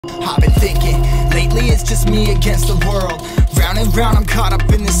I've been thinking, lately it's just me against the world. Round and round I'm caught up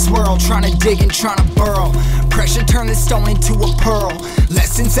in this swirl, trying to dig and trying to burrow. Pressure turned this stone into a pearl.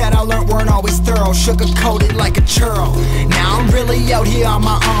 Lessons that I learned weren't always thorough, sugar-coated like a churl. Now I'm really out here on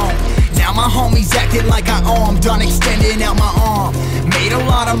my own. Now my homies acting like I owe 'em. Done extending out my arm. Made a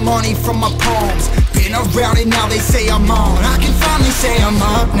lot of money from my poems. Been around and now they say I'm on. I can finally say I'm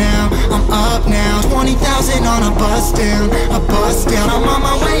up now, I'm up now. 20,000 on a bus down, a bus down. I'm on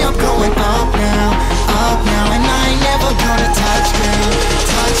my way up, going up now, and I ain't never gonna touch down,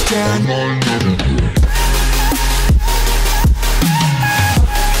 touchdown.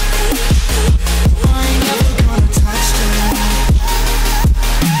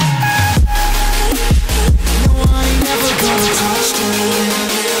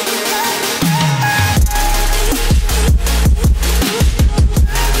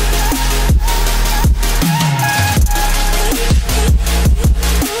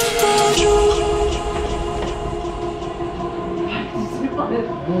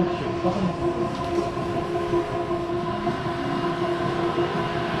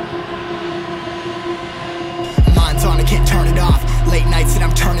 Mind's on, I can't turn it off. Late nights and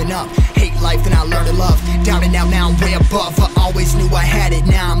I'm turning up. Hate life, then I learn to love. Down and out, now I'm way above. I always knew I had it,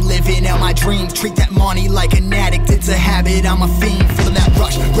 now I'm living out my dreams. Treat that money like an addict, it's a habit. I'm a fiend, feeling that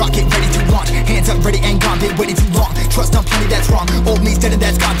rush. Rocket ready to launch. Hands up, ready and gone. Been waiting too long. Trust on plenty, that's wrong. Old me's dead and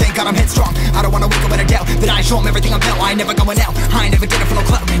that's gone. Thank God I'm headstrong. I don't wanna wake up with a doubt that I ain't show 'em everything I'm about. I ain't never going out. I ain't never getting for no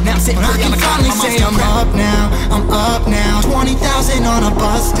clout. Now I'm sitting pretty on the cloud. I can finally say I'm up now, I'm up now. 20,000 on a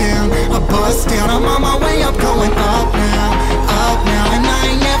bus down, a bus down. I'm on my way up, going up now, and I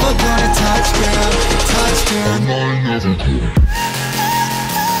ain't never gonna touch down, touchdown.